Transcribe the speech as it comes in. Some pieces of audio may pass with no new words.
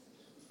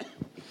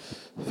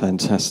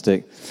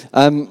Fantastic.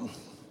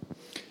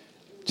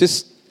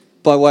 Just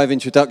by way of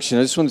introduction,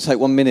 I just want to take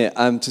 1 minute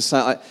to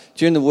say,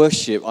 during the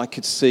worship, I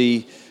could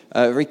see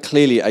very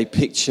clearly a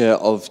picture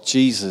of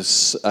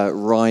Jesus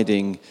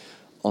riding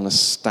on a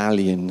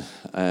stallion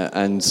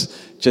and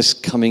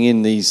just coming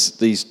in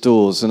these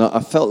doors, and I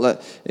felt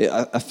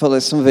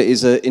that some of it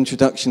is an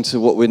introduction to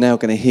what we're now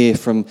going to hear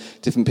from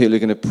different people who are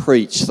going to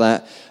preach.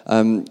 That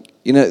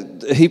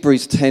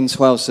Hebrews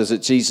 10:12 says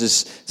that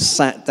Jesus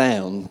sat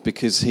down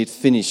because he'd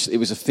finished. It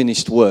was a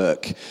finished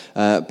work,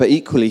 but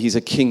equally, he's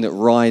a king that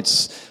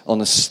rides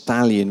on a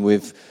stallion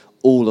with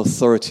all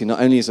authority, not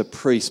only as a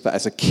priest, but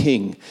as a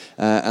king.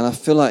 And I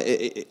feel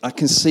like I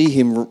can see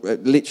him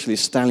literally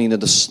stallion at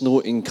the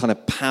snorting kind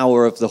of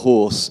power of the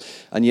horse,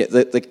 and yet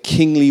the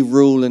kingly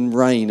rule and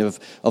reign of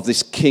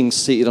this king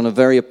seated on a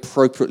very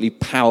appropriately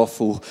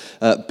powerful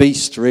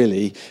beast,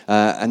 really,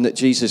 and that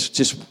Jesus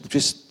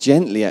just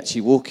gently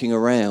actually walking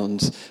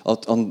around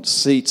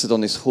seated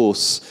on his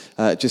horse,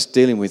 just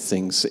dealing with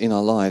things in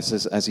our lives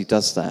as he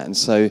does that. And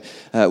so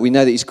we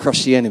know that he's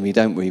crushed the enemy,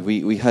 don't we?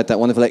 We heard that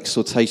wonderful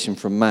exhortation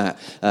from Matt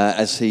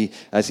as he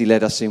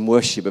led us in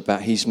worship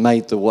about he's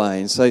made the way.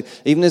 And so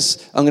even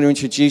as I'm going to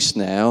introduce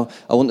now,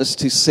 I want us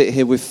to sit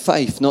here with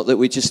faith, not that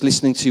we're just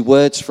listening to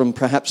words from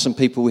perhaps some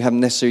people we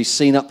haven't necessarily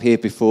seen up here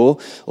before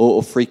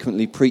or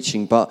frequently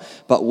preaching, but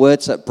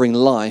words that bring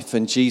life,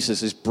 and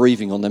Jesus is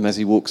breathing on them as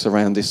he walks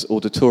around this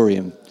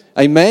auditorium.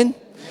 Amen?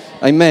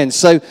 Amen.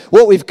 So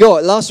what we've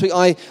got, last week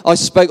I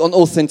spoke on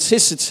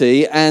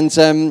authenticity, and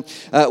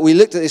we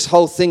looked at this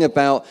whole thing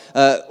about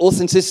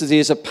authenticity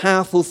is a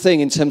powerful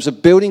thing in terms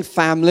of building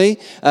family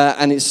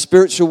and its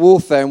spiritual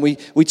warfare. And we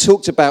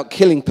talked about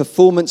killing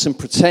performance and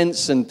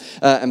pretense and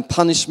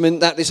punishment,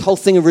 that this whole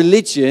thing of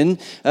religion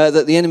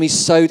that the enemy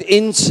sowed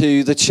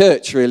into the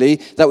church, really,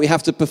 that we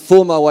have to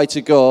perform our way to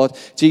God.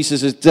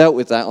 Jesus has dealt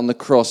with that on the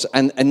cross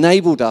and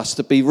enabled us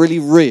to be really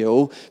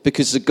real,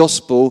 because the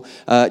gospel,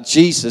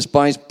 Jesus,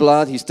 by his blood,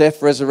 his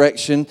death,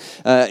 resurrection,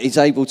 is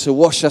able to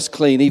wash us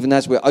clean even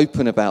as we're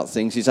open about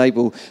things. He's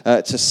able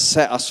to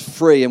set us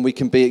free, and we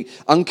can be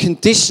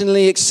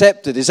unconditionally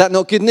accepted. Is that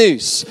not good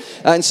news?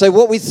 And so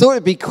what we thought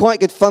would be quite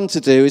good fun to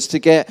do is to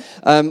get,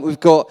 we've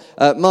got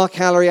Mark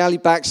Allery, Ali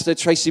Baxter,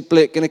 Tracy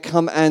Blick going to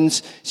come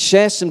and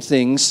share some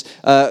things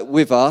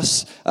with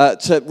us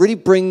to really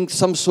bring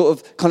some sort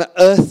of kind of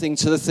earthing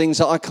to the things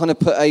that I kind of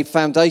put a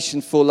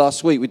foundation for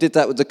last week. We did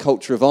that with the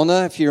culture of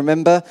honor, if you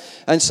remember.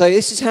 And so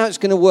this is how it's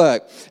going to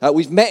work.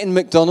 We've met in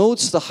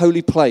McDonald's, the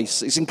holy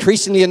place. It's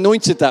increasingly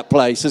anointed, that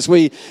place, as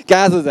we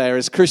gather there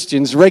as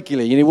Christians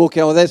regularly. You walk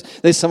out, well,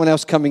 there's someone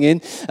else coming in.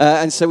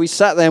 And so we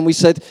sat there and we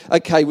said,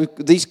 okay,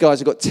 these guys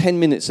have got 10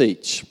 minutes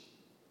each.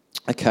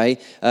 Okay,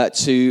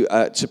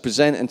 to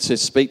present and to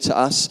speak to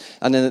us,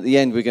 and then at the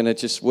end we're going to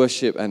just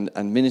worship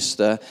and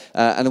minister.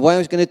 And the way I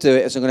was going to do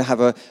it is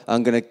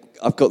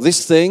I've got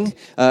this thing.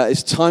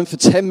 It's time for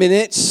 10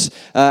 minutes,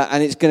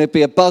 and it's going to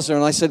be a buzzer.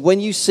 And I said, when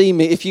you see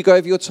me, if you go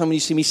over your time, when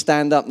you see me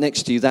stand up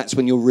next to you, that's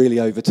when you're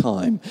really over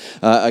time.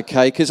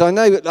 Okay, because I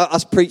know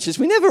us preachers,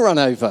 we never run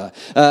over,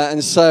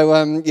 and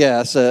so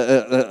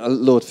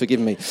Lord forgive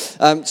me.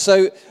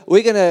 So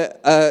we're going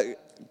to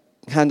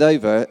hand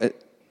over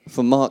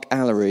for Mark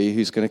Allery,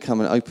 who's going to come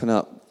and open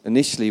up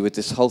initially with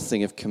this whole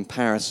thing of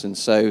comparison.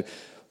 So,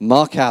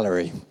 Mark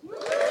Allery.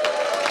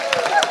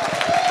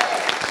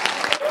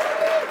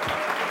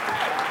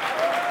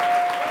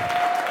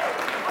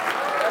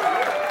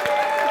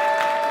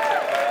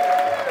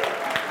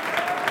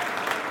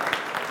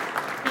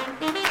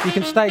 You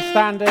can stay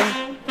standing.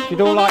 If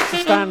you'd all like to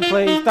stand,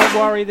 please. Don't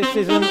worry, this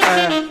isn't...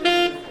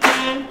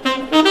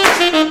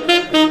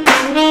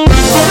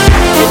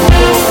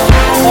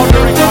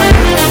 honouring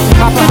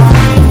cup of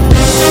hand.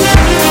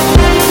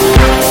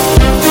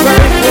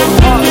 Very important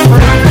part of the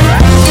prayer.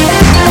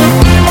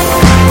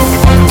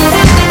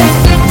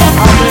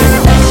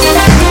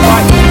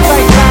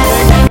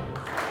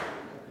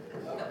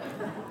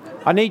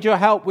 I need your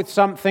help with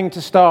something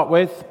to start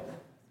with.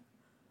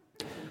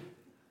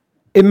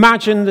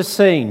 Imagine the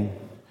scene.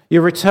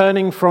 You're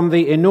returning from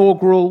the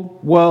inaugural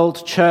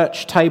World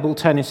Church Table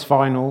Tennis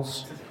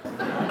Finals.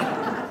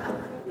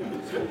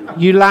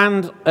 You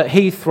land at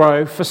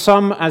Heathrow. For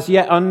some as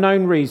yet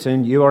unknown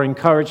reason, you are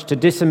encouraged to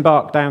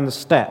disembark down the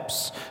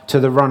steps to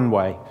the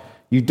runway.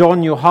 You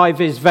don your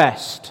high-vis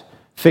vest,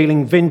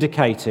 feeling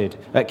vindicated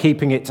at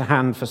keeping it to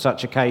hand for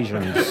such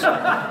occasions.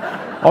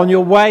 On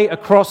your way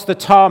across the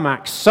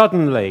tarmac,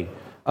 suddenly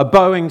a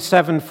Boeing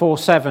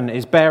 747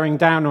 is bearing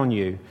down on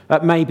you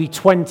at maybe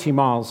 20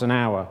 miles an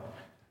hour.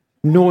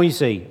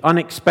 Noisy,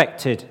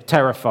 unexpected,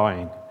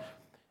 terrifying.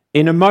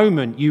 In a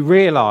moment, you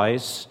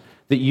realise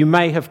that you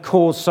may have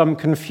caused some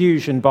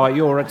confusion by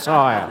your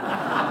attire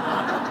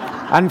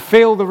and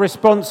feel the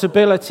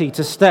responsibility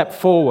to step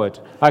forward.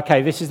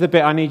 Okay, this is the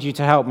bit I need you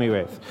to help me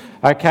with.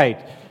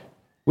 Okay,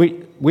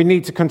 we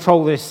need to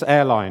control this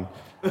airline.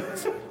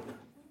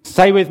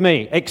 Say with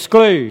me,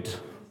 exclude.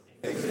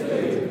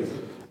 Exclude.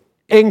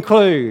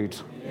 Include.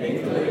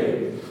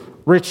 Include.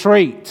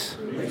 Retreat.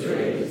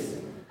 Retreat.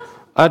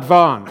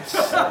 Advance.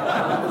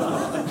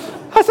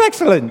 That's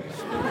excellent.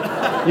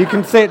 You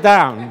can sit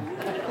down.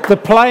 The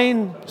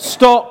plane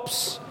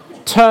stops,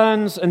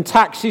 turns and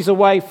taxis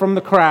away from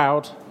the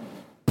crowd.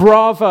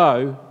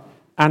 Bravo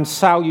and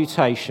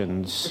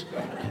salutations.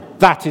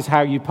 That is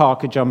how you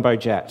park a jumbo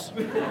jet.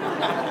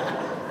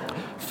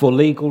 For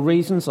legal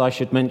reasons, I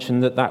should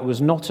mention that that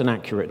was not an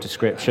accurate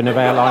description of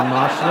airline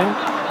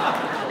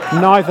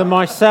marshalling. Neither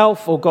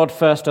myself or God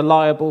First are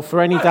liable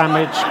for any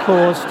damage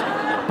caused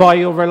by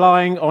your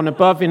relying on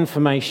above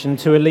information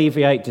to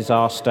alleviate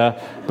disaster,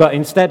 but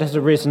instead has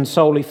arisen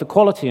solely for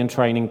quality and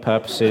training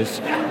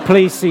purposes.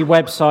 Please see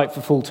website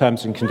for full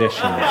terms and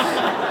conditions.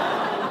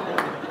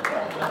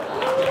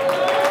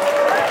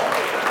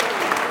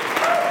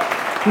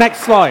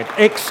 Next slide,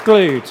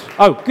 exclude.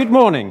 Oh, good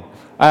morning.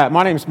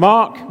 My name's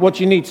Mark. What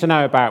do you need to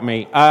know about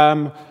me?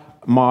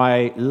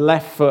 My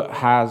left foot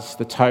has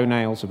the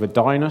toenails of a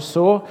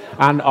dinosaur,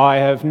 and I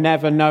have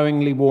never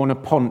knowingly worn a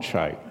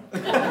poncho.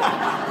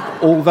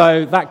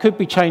 Although that could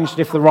be changed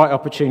if the right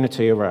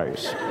opportunity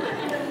arose.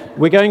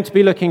 We're going to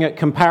be looking at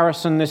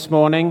comparison this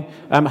morning.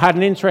 Had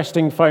an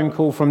interesting phone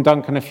call from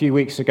Duncan a few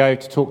weeks ago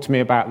to talk to me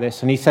about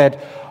this, and he said,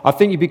 I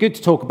think you'd be good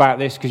to talk about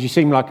this because you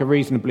seem like a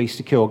reasonably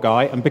secure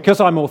guy. And because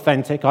I'm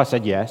authentic, I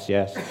said, yes.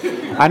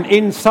 And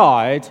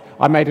inside,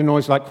 I made a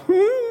noise like,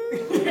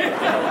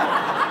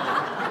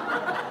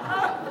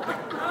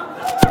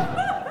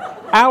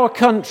 Our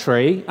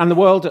country and the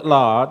world at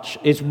large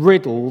is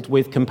riddled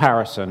with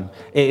comparison.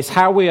 It is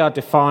how we are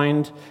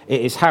defined.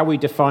 It is how we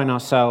define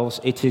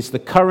ourselves. It is the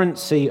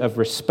currency of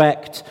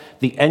respect,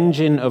 the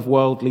engine of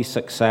worldly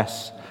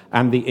success,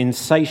 and the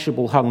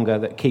insatiable hunger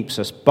that keeps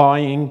us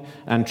buying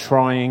and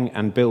trying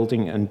and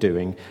building and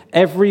doing.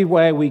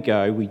 Everywhere we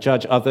go, we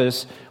judge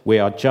others, we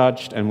are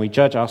judged, and we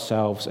judge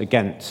ourselves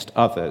against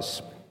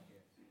others.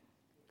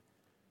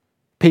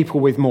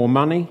 People with more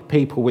money,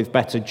 people with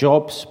better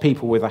jobs,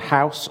 people with a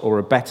house or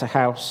a better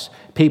house,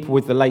 people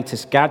with the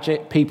latest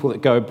gadget, people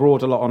that go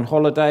abroad a lot on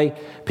holiday,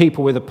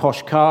 people with a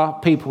posh car,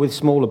 people with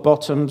smaller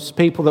bottoms,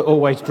 people that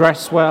always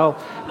dress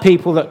well,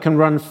 people that can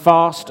run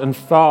fast and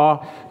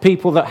far,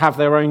 people that have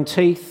their own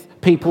teeth,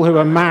 people who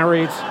are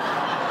married,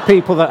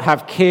 people that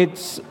have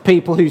kids,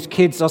 people whose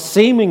kids are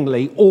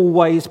seemingly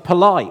always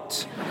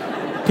polite,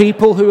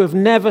 people who have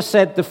never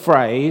said the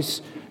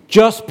phrase,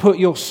 just put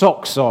your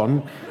socks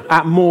on,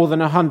 at more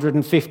than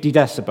 150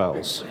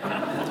 decibels.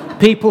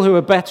 People who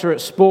are better at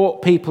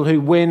sport, people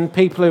who win,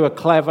 people who are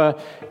clever,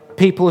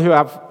 people who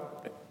have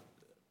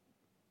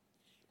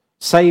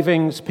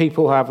savings,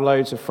 people who have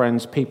loads of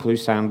friends, people who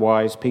sound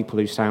wise, people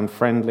who sound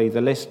friendly. The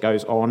list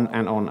goes on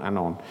and on and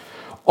on.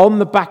 On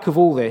the back of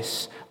all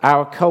this,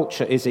 our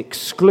culture is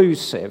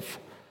exclusive,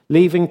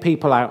 leaving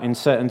people out in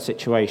certain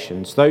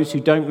situations, those who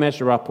don't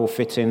measure up or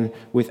fit in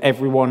with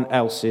everyone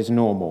else's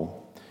normal.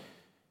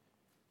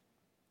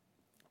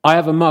 I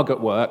have a mug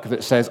at work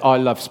that says, I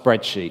love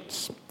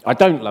spreadsheets. I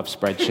don't love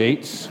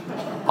spreadsheets.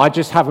 I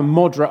just have a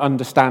moderate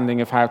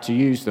understanding of how to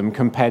use them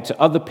compared to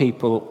other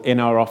people in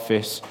our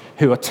office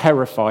who are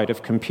terrified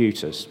of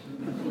computers.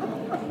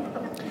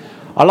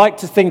 I like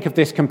to think of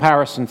this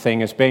comparison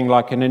thing as being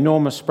like an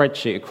enormous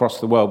spreadsheet across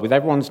the world with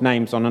everyone's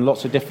names on and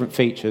lots of different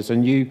features,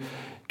 and you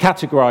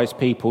categorize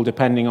people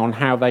depending on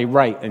how they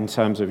rate in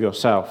terms of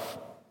yourself.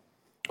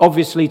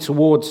 Obviously,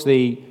 towards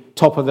the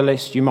top of the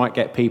list, you might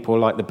get people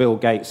like the Bill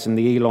Gates and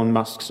the Elon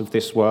Musks of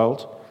this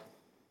world.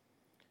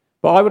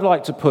 But I would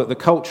like to put the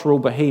cultural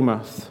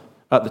behemoth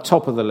at the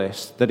top of the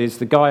list, that is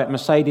the guy at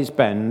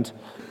Mercedes-Benz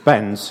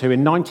who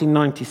in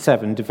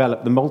 1997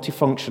 developed the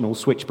multifunctional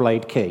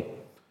switchblade key.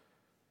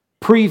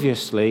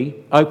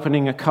 Previously,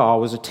 opening a car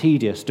was a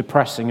tedious,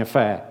 depressing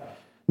affair.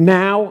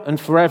 Now and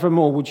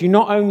forevermore, would you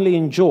not only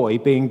enjoy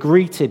being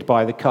greeted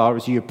by the car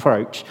as you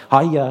approach,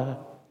 hiya,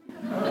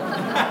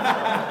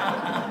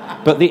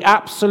 but the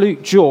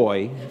absolute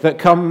joy that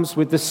comes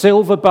with the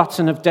silver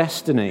button of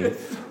destiny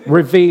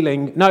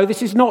revealing, no,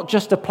 this is not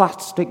just a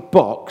plastic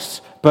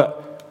box,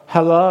 but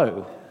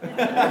hello.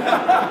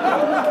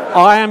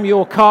 I am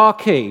your car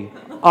key.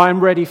 I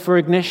am ready for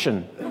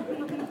ignition.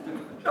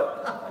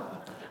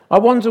 I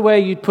wonder where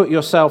you'd put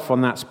yourself on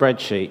that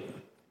spreadsheet.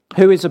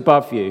 Who is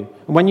above you?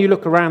 And when you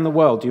look around the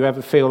world, do you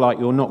ever feel like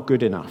you're not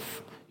good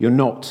enough? You're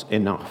not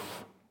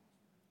enough.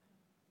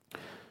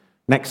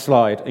 Next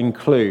slide,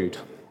 include.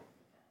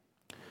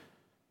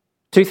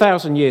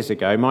 2,000 years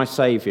ago, my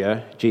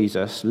Saviour,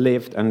 Jesus,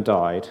 lived and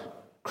died,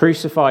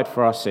 crucified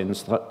for our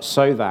sins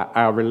so that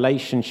our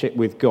relationship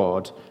with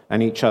God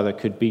and each other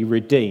could be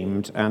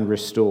redeemed and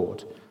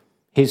restored.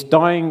 His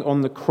dying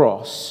on the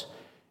cross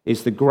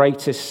is the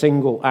greatest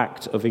single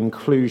act of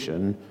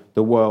inclusion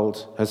the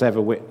world has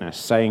ever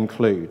witnessed. Say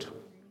include.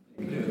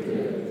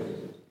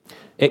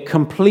 It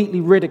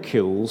completely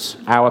ridicules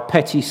our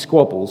petty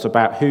squabbles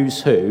about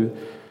who's who,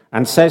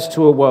 and says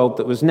to a world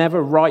that was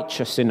never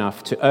righteous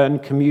enough to earn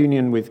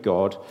communion with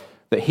God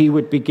that he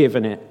would be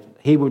given it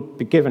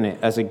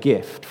as a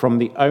gift from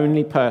the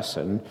only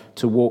person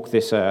to walk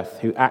this earth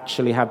who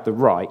actually had the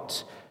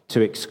right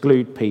to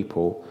exclude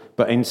people,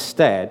 but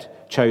instead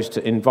chose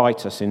to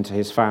invite us into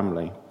his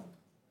family.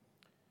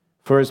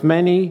 For as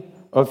many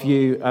of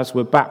you as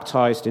were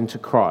baptized into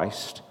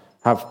Christ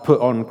have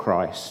put on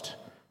Christ.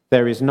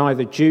 There is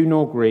neither Jew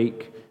nor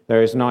Greek,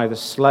 there is neither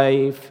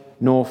slave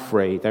nor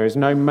free, there is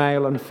no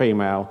male and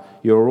female,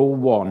 you are all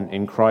one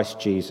in Christ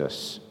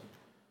Jesus.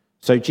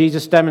 So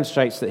Jesus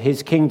demonstrates that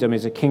his kingdom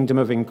is a kingdom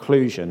of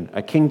inclusion,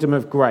 a kingdom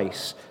of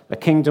grace, a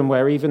kingdom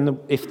where even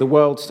if the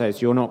world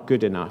says you're not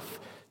good enough,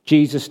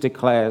 Jesus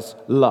declares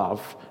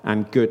love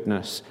and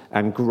goodness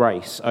and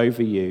grace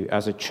over you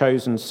as a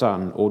chosen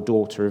son or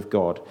daughter of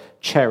God,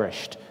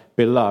 cherished,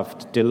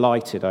 beloved,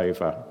 delighted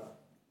over.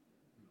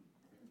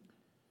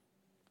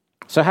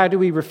 So how do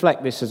we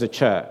reflect this as a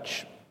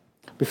church?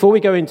 Before we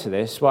go into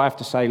this, what I have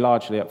to say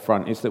largely up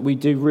front is that we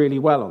do really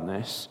well on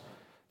this.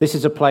 This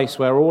is a place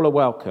where all are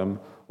welcome,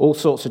 all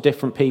sorts of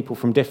different people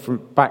from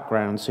different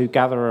backgrounds who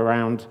gather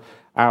around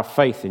our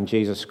faith in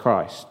Jesus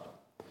Christ.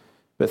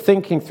 But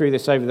thinking through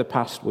this over the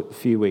past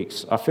few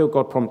weeks, I feel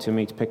God prompting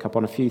me to pick up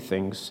on a few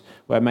things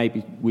where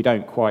maybe we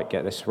don't quite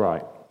get this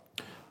right.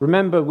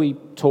 Remember we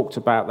talked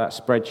about that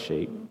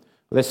spreadsheet? Well,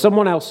 there's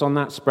someone else on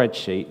that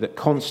spreadsheet that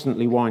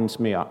constantly winds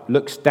me up,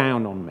 looks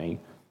down on me,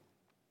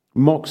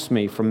 mocks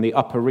me from the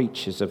upper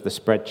reaches of the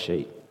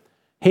spreadsheet.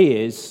 He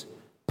is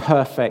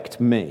perfect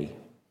me.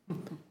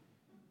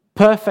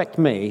 Perfect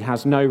me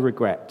has no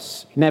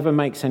regrets. He never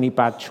makes any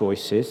bad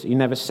choices. He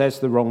never says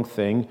the wrong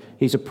thing.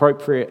 He's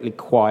appropriately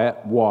quiet,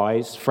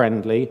 wise,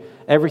 friendly.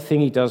 Everything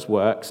he does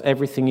works.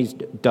 Everything he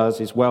does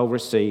is well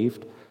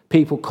received.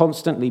 People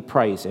constantly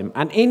praise him.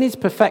 And in his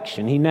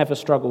perfection, he never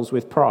struggles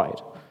with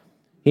pride.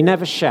 He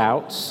never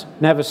shouts,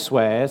 never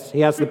swears.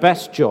 He has the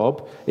best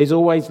job, is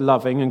always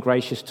loving and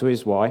gracious to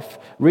his wife,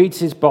 reads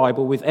his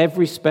Bible with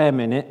every spare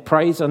minute,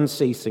 prays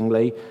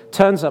unceasingly,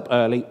 turns up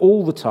early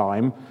all the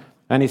time,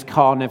 and his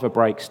car never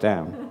breaks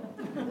down.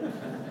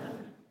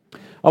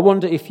 I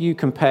wonder if you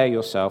compare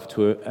yourself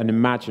to an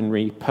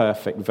imaginary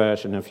perfect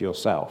version of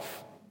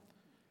yourself.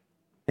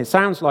 It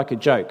sounds like a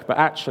joke, but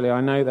actually I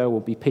know there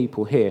will be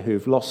people here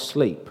who've lost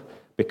sleep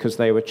because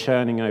they were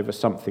churning over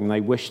something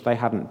they wished they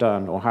hadn't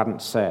done or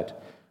hadn't said,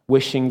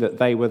 wishing that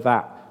they were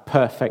that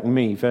perfect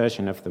me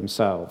version of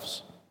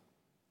themselves.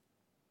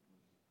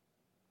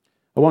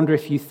 I wonder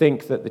if you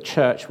think that the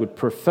church would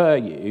prefer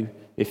you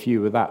if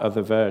you were that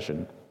other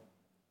version.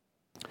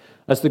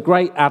 As the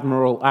great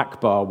Admiral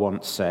Akbar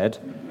once said,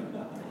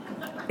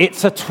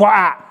 it's a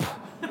twat.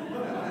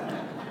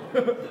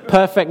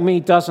 Perfect me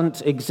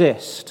doesn't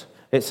exist.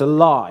 It's a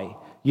lie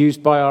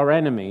used by our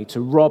enemy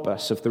to rob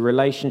us of the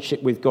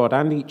relationship with God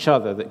and each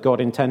other that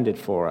God intended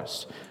for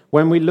us.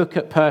 When we look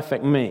at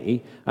perfect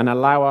me and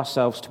allow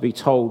ourselves to be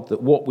told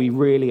that what we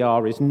really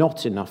are is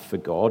not enough for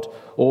God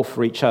or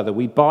for each other,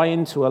 we buy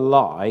into a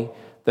lie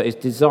that is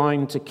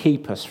designed to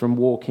keep us from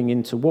walking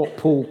into what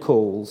Paul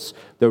calls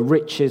the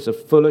riches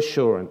of full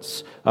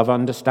assurance of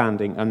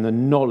understanding and the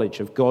knowledge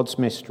of God's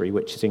mystery,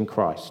 which is in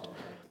Christ.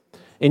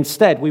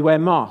 Instead, we wear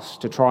masks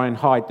to try and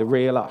hide the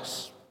real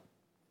us.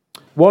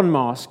 One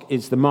mask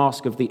is the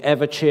mask of the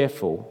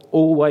ever-cheerful,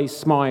 always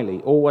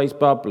smiley, always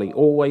bubbly,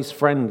 always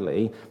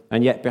friendly,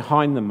 and yet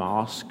behind the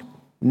mask,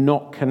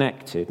 not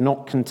connected,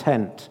 not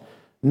content,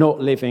 not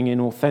living in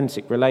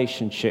authentic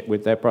relationship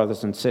with their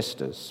brothers and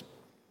sisters.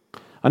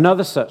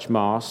 Another such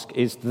mask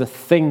is the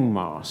thing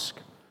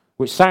mask,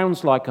 which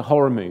sounds like a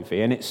horror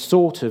movie, and it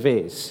sort of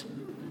is.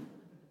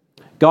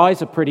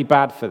 Guys are pretty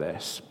bad for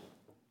this.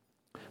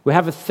 We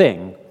have a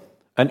thing,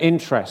 an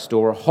interest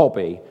or a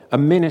hobby, a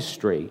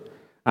ministry,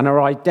 and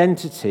our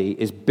identity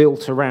is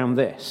built around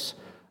this.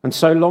 And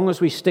so long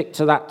as we stick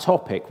to that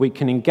topic, we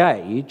can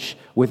engage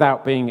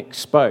without being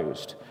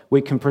exposed.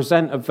 We can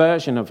present a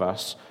version of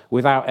us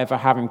without ever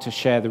having to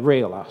share the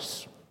real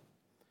us.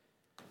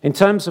 In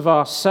terms of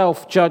our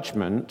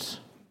self-judgment,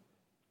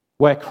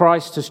 where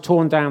Christ has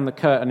torn down the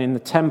curtain in the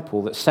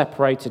temple that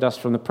separated us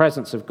from the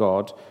presence of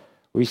God,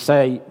 we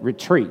say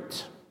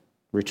retreat,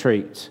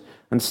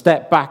 and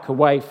step back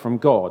away from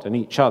God and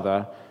each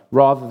other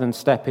rather than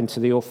step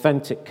into the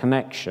authentic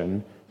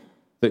connection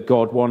that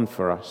God won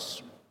for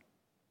us.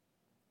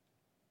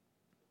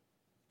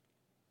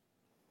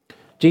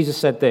 Jesus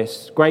said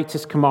this,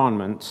 greatest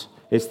commandment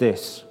is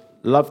this,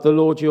 love the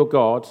Lord your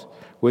God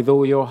with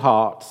all your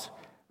heart,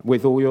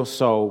 with all your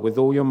soul, with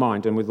all your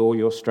mind, and with all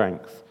your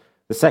strength.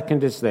 The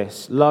second is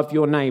this, love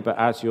your neighbor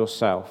as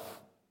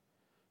yourself.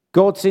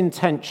 God's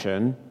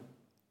intention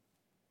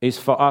is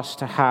for us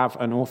to have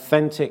an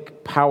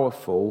authentic,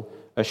 powerful,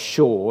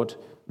 assured,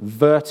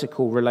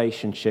 vertical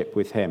relationship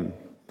with him,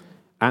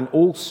 and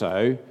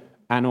also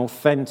an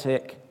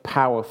authentic,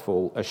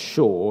 powerful,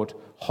 assured,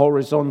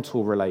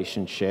 horizontal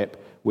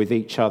relationship with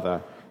each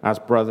other as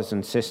brothers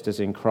and sisters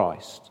in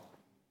Christ.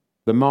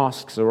 The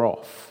masks are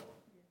off.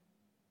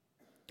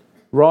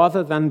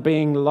 Rather than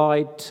being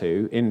lied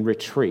to in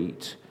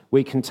retreat,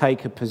 we can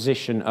take a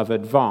position of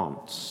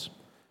advance,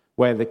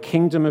 where the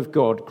kingdom of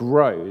God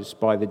grows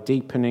by the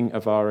deepening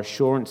of our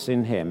assurance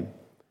in him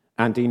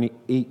and in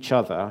each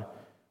other,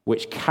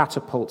 which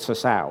catapults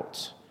us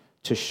out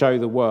to show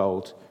the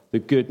world the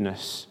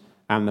goodness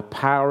and the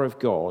power of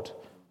God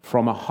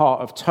from a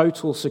heart of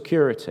total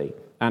security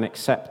and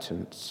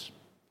acceptance.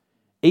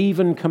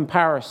 Even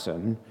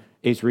comparison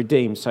is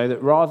redeemed, so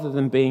that rather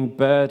than being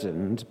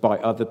burdened by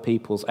other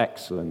people's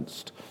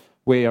excellence,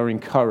 we are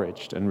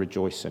encouraged and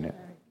rejoice in it.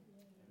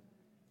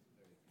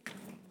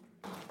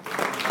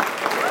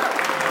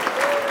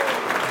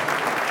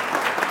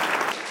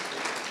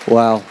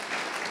 Wow.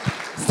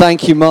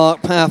 Thank you,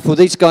 Mark. Powerful.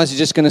 These guys are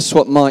just going to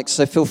swap mics,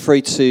 so feel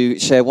free to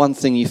share one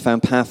thing you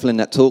found powerful in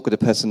that talk with the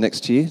person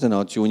next to you, then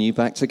I'll join you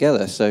back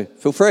together, so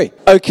feel free.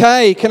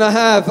 Okay, can I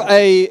have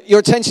your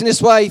attention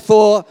this way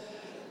for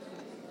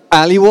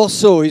Ali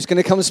Wassell, who's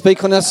going to come and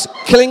speak on us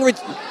killing...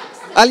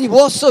 Ali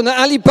Wassell, not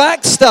Ali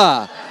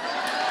Baxter.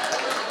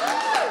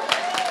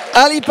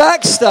 Ali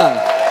Baxter.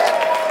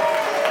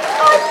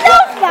 I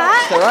love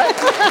that. All right.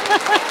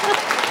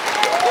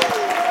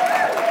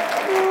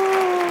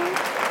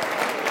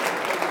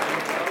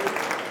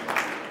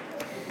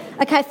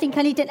 Okay, I think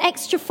I need an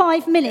extra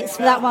 5 minutes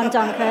for that one,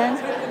 Duncan.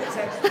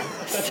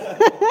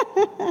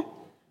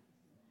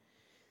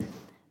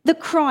 The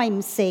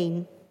crime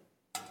scene.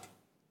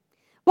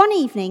 One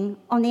evening,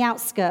 on the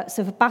outskirts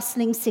of a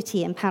bustling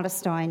city in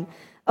Palestine,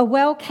 a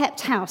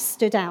well-kept house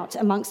stood out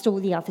amongst all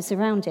the others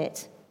around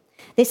it.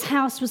 This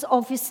house was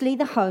obviously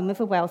the home of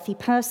a wealthy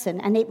person,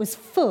 and it was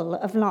full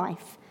of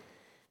life.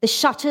 The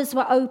shutters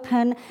were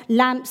open,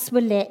 lamps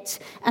were lit,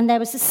 and there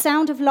was a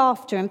sound of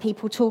laughter and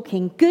people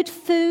talking. Good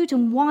food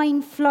and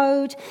wine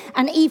flowed,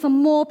 and even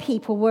more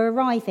people were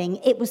arriving.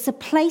 It was the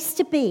place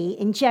to be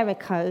in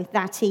Jericho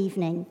that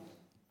evening.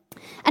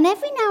 And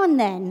every now and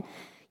then,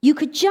 you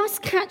could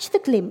just catch the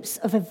glimpse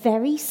of a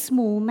very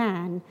small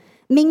man,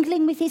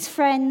 mingling with his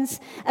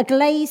friends, a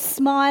glazed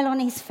smile on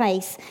his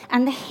face,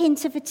 and the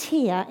hint of a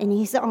tear in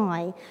his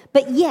eye.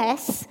 But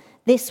yes,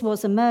 this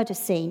was a murder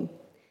scene.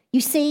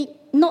 You see,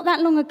 not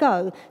that long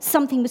ago,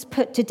 something was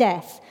put to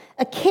death.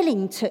 A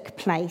killing took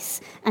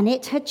place, and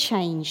it had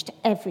changed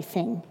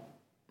everything.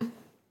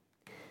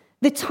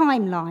 The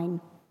timeline.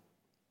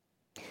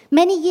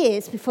 Many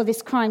years before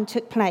this crime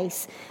took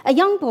place, a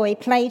young boy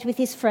played with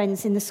his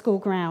friends in the school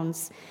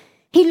grounds.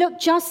 He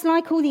looked just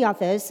like all the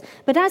others,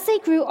 but as they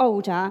grew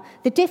older,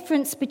 the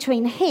difference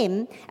between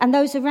him and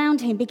those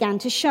around him began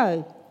to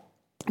show.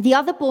 The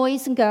other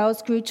boys and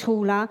girls grew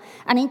taller,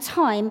 and in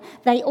time,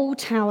 they all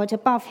towered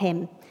above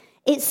him.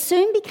 It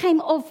soon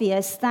became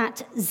obvious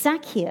that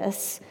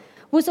Zacchaeus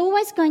was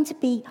always going to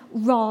be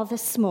rather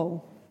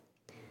small.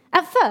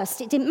 At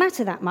first, it didn't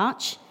matter that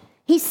much.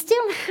 He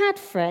still had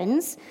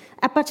friends,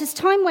 but as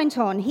time went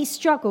on, he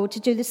struggled to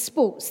do the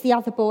sports the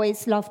other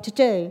boys loved to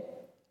do.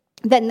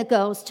 Then the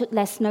girls took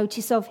less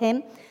notice of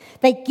him.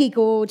 They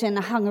giggled and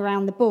hung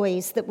around the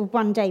boys that would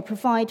one day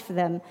provide for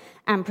them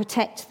and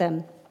protect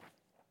them.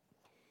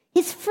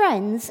 His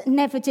friends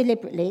never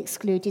deliberately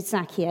excluded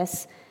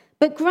Zacchaeus,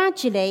 but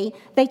gradually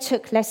they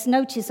took less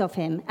notice of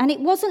him. And it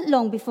wasn't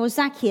long before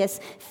Zacchaeus,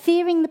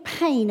 fearing the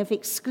pain of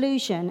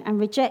exclusion and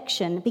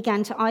rejection,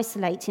 began to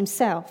isolate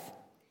himself.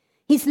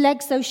 His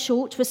legs, though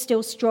short, were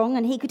still strong,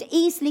 and he could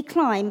easily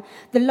climb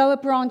the lower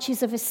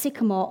branches of a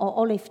sycamore or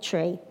olive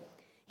tree.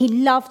 He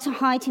loved to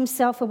hide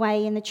himself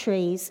away in the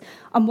trees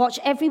and watch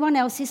everyone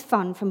else's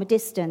fun from a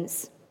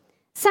distance.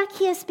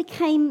 Zacchaeus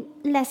became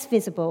less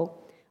visible,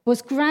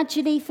 was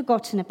gradually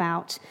forgotten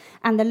about,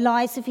 and the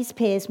lives of his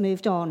peers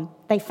moved on.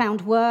 They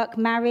found work,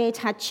 married,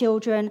 had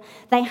children.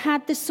 They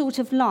had the sort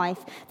of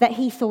life that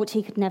he thought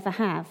he could never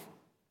have.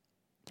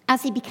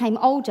 As he became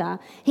older,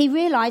 he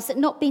realized that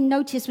not being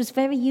noticed was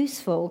very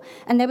useful,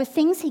 and there were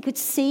things he could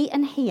see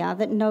and hear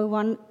that no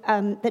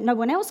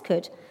one else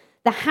could.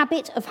 The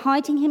habit of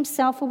hiding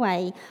himself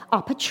away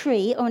up a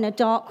tree or in a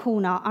dark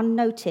corner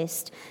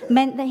unnoticed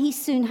meant that he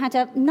soon had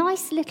a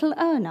nice little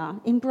earner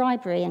in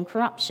bribery and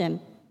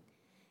corruption.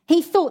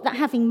 He thought that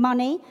having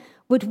money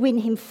would win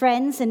him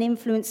friends and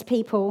influence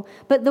people,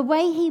 but the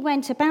way he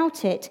went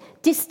about it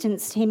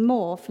distanced him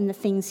more from the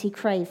things he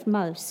craved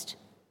most.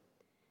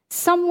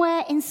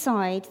 Somewhere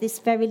inside this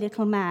very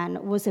little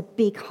man was a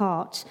big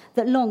heart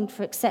that longed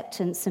for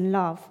acceptance and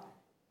love.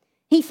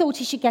 He thought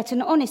he should get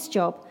an honest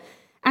job,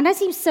 and as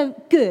he was so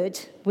good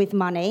with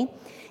money,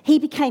 he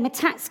became a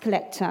tax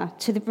collector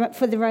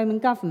for the Roman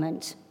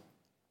government.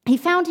 He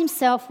found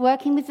himself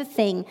working with the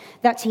thing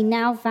that he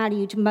now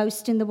valued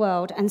most in the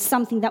world, and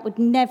something that would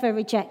never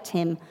reject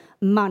him: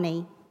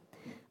 money.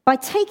 By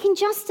taking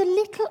just a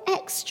little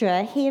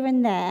extra here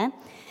and there,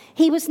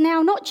 he was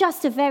now not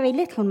just a very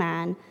little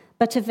man,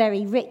 but a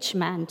very rich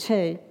man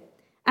too.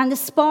 And the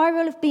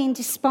spiral of being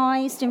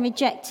despised and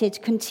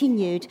rejected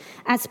continued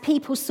as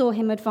people saw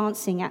him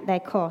advancing at their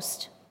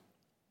cost.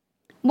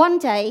 One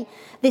day,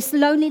 this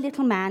lonely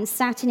little man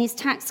sat in his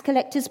tax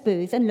collector's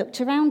booth and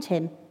looked around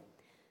him.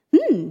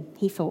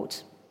 He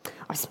thought,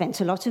 I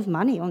spent a lot of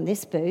money on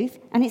this booth,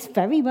 and it's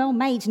very well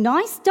made.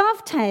 Nice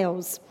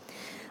dovetails.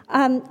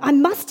 I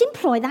must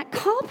employ that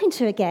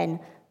carpenter again.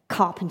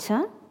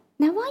 Carpenter?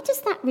 Now, why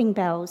does that ring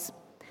bells?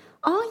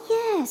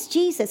 Oh, yes,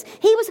 Jesus.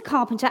 He was a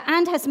carpenter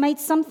and has made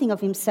something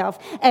of himself.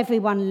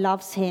 Everyone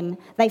loves him.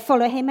 They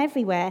follow him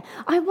everywhere.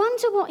 I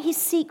wonder what his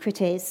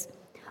secret is.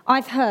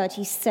 I've heard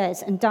he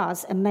says and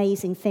does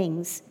amazing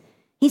things.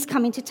 He's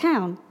coming to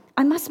town.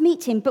 I must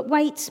meet him, but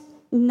wait,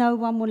 no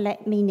one will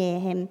let me near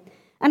him.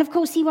 And of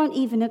course, he won't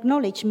even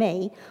acknowledge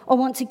me or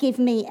want to give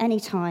me any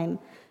time.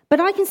 But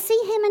I can see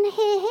him and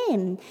hear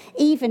him,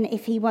 even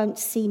if he won't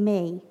see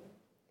me.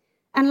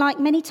 And like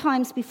many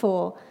times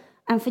before,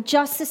 and for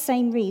just the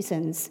same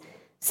reasons,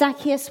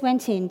 Zacchaeus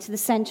went into the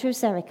center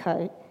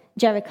of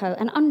Jericho,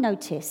 and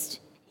unnoticed,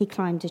 he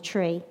climbed a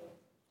tree.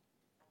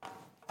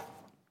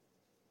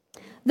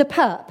 The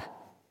perp.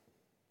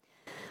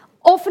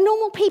 Or for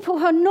normal people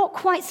who are not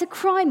quite so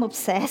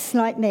crime-obsessed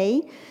like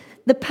me,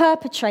 the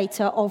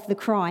perpetrator of the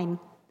crime.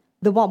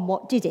 The one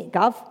what did it,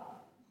 Gov?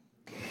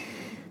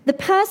 The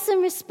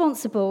person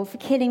responsible for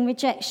killing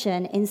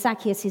rejection in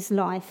Zacchaeus'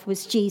 life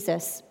was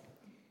Jesus.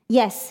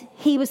 Yes,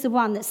 he was the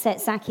one that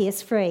set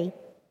Zacchaeus free.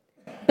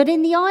 But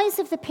in the eyes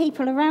of the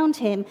people around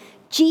him,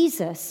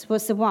 Jesus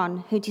was the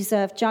one who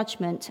deserved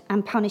judgment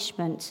and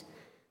punishment.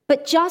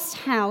 But just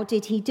how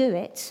did he do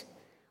it?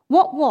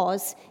 What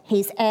was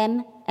his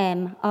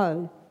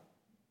MMO?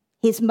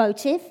 His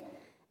motive,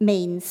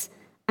 means,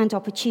 and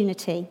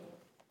opportunity.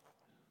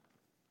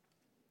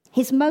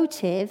 His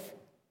motive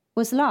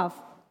was love.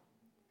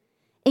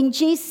 In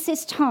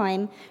Jesus'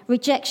 time,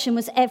 rejection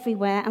was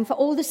everywhere, and for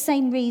all the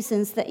same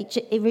reasons that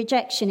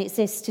rejection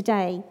exists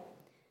today.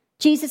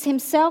 Jesus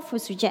himself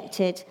was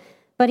rejected,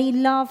 but he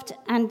loved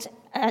and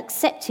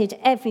accepted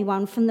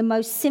everyone, from the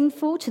most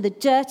sinful to the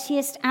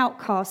dirtiest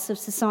outcasts of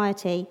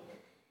society.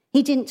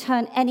 He didn't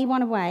turn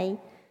anyone away,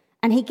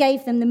 and he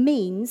gave them the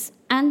means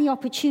and the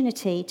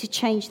opportunity to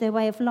change their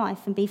way of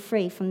life and be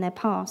free from their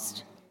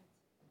past.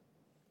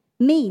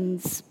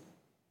 Means.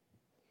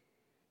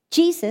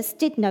 Jesus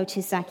did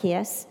notice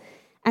Zacchaeus,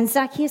 and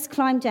Zacchaeus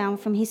climbed down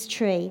from his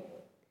tree.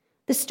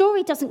 The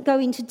story doesn't go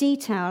into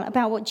detail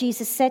about what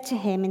Jesus said to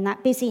him in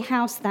that busy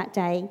house that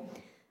day,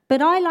 but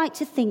I like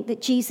to think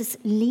that Jesus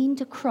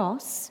leaned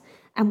across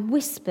and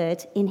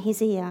whispered in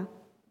his ear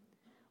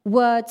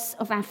words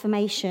of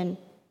affirmation,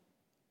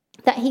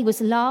 that he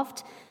was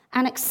loved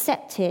and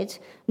accepted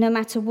no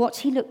matter what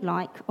he looked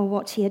like or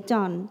what he had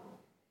done.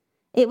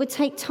 It would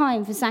take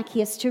time for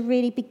Zacchaeus to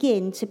really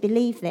begin to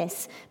believe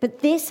this, but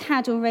this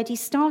had already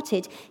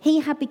started.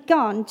 He had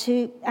begun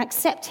to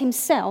accept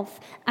himself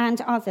and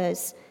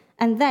others,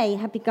 and they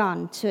had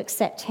begun to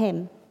accept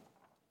him.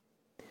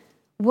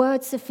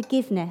 Words of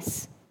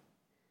forgiveness.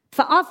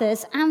 For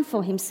others and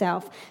for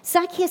himself,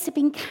 Zacchaeus had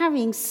been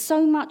carrying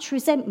so much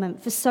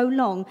resentment for so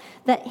long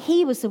that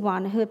he was the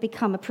one who had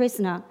become a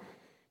prisoner.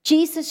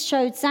 Jesus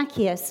showed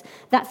Zacchaeus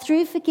that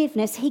through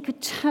forgiveness he could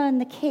turn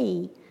the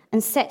key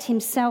and set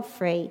himself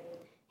free.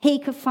 He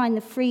could find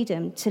the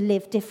freedom to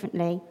live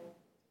differently.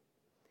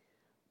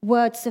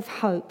 Words of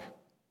hope.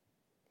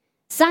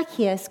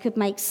 Zacchaeus could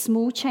make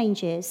small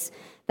changes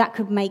that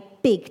could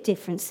make big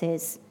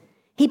differences.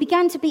 He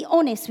began to be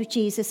honest with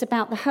Jesus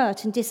about the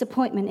hurt and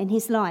disappointment in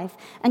his life,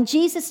 and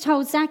Jesus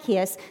told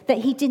Zacchaeus that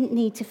he didn't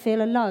need to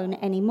feel alone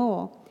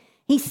anymore.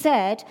 He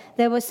said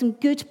there were some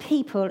good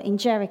people in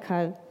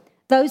Jericho,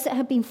 those that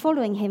had been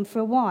following him for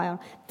a while.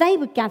 They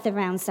would gather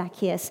around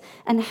Zacchaeus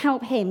and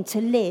help him to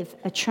live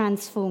a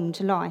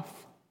transformed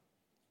life.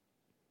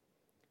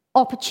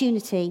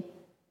 Opportunity.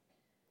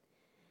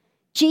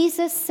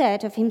 Jesus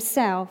said of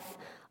himself,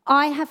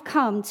 "I have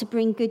come to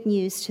bring good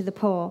news to the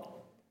poor,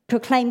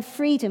 proclaim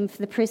freedom for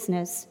the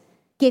prisoners,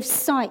 give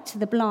sight to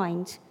the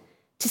blind,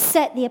 to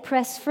set the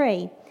oppressed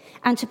free,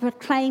 and to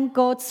proclaim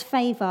God's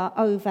favor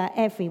over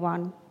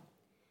everyone."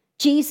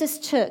 Jesus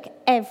took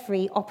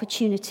every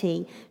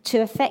opportunity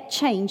to effect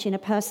change in a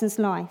person's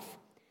life.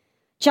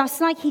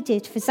 Just like he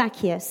did for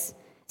Zacchaeus,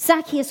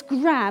 Zacchaeus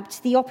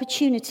grabbed the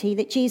opportunity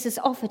that Jesus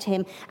offered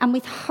him, and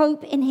with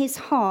hope in his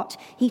heart,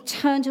 he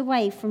turned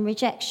away from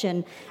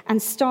rejection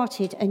and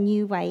started a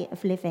new way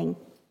of living.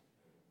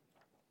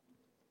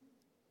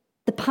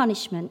 The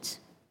punishment,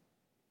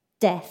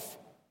 death.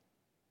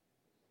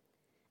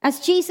 As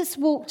Jesus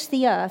walked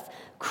the earth,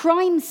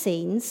 crime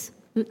scenes,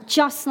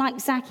 just like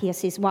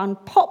Zacchaeus' one,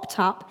 popped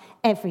up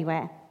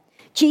everywhere.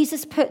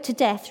 Jesus put to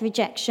death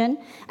rejection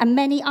and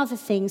many other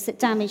things that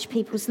damaged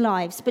people's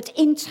lives. But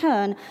in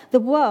turn,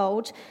 the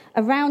world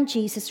around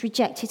Jesus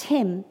rejected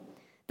him.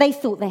 They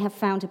thought they had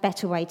found a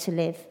better way to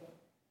live.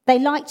 They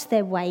liked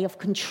their way of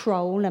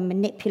control and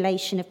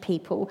manipulation of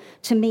people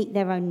to meet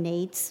their own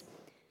needs.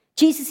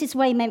 Jesus'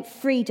 way meant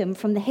freedom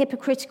from the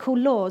hypocritical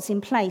laws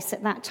in place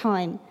at that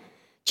time.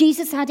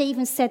 Jesus had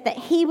even said that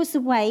he was the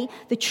way,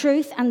 the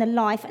truth, and the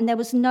life, and there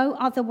was no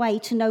other way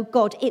to know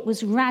God. It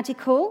was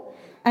radical,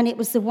 and it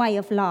was the way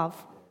of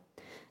love.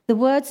 The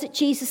words that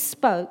Jesus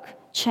spoke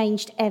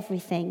changed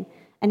everything,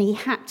 and he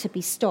had to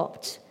be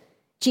stopped.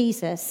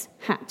 Jesus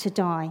had to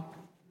die.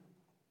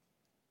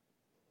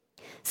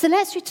 So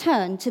let's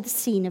return to the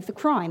scene of the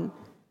crime.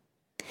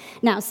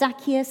 Now,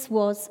 Zacchaeus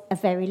was a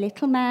very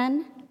little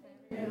man.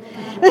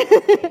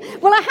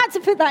 Well, I had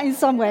to put that in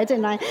somewhere,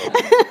 didn't I?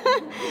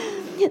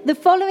 The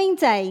following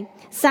day,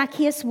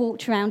 Zacchaeus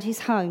walked around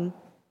his home.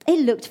 It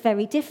looked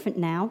very different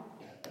now.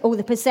 All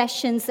the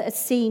possessions that had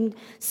seemed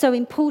so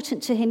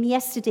important to him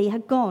yesterday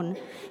had gone.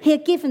 He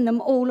had given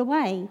them all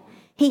away.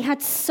 He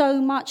had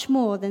so much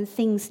more than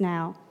things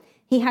now.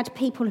 He had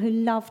people who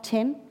loved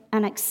him,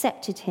 and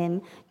accepted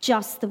him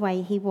just the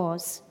way he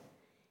was.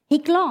 He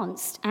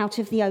glanced out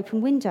of the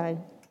open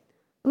window.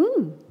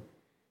 Ooh,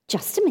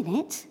 just a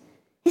minute.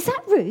 Is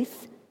that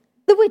Ruth,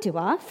 the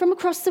widower from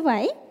across the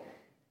way?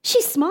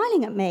 She's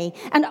smiling at me,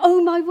 and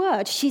oh my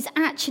word, she's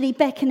actually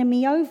beckoning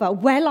me over.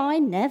 Well, I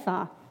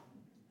never.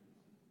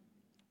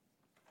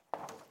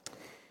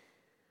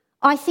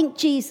 I think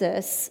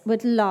Jesus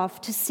would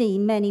love to see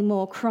many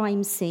more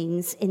crime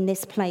scenes in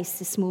this place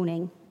this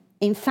morning.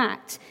 In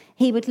fact,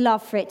 he would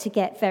love for it to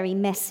get very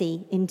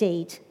messy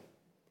indeed.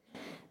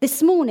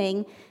 This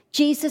morning,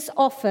 Jesus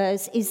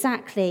offers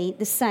exactly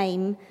the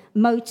same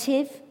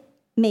motive,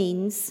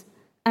 means,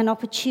 and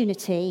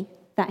opportunity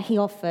that he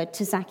offered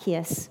to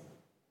Zacchaeus.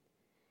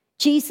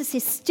 Jesus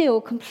is still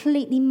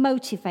completely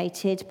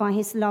motivated by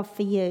his love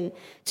for you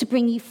to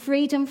bring you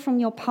freedom from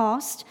your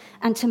past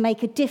and to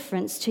make a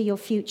difference to your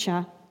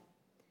future.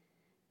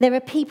 There are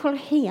people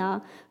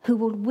here who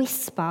will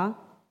whisper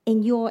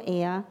in your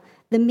ear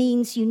the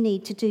means you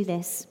need to do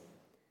this.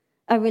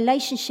 A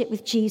relationship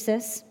with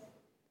Jesus,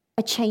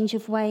 a change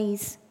of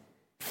ways,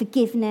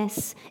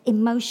 forgiveness,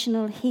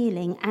 emotional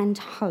healing, and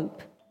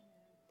hope.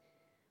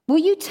 Will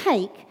you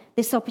take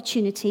this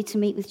opportunity to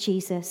meet with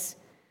Jesus?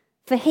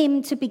 For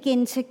him to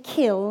begin to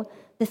kill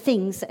the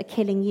things that are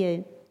killing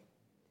you?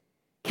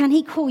 Can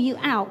he call you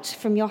out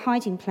from your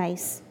hiding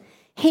place?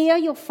 Here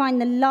you'll find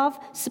the love,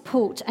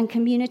 support, and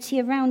community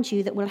around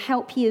you that will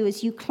help you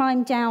as you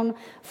climb down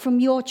from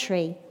your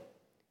tree,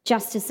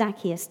 just as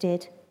Zacchaeus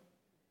did.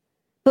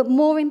 But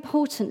more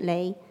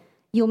importantly,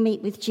 you'll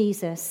meet with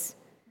Jesus,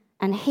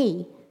 and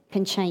he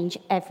can change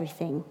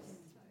everything.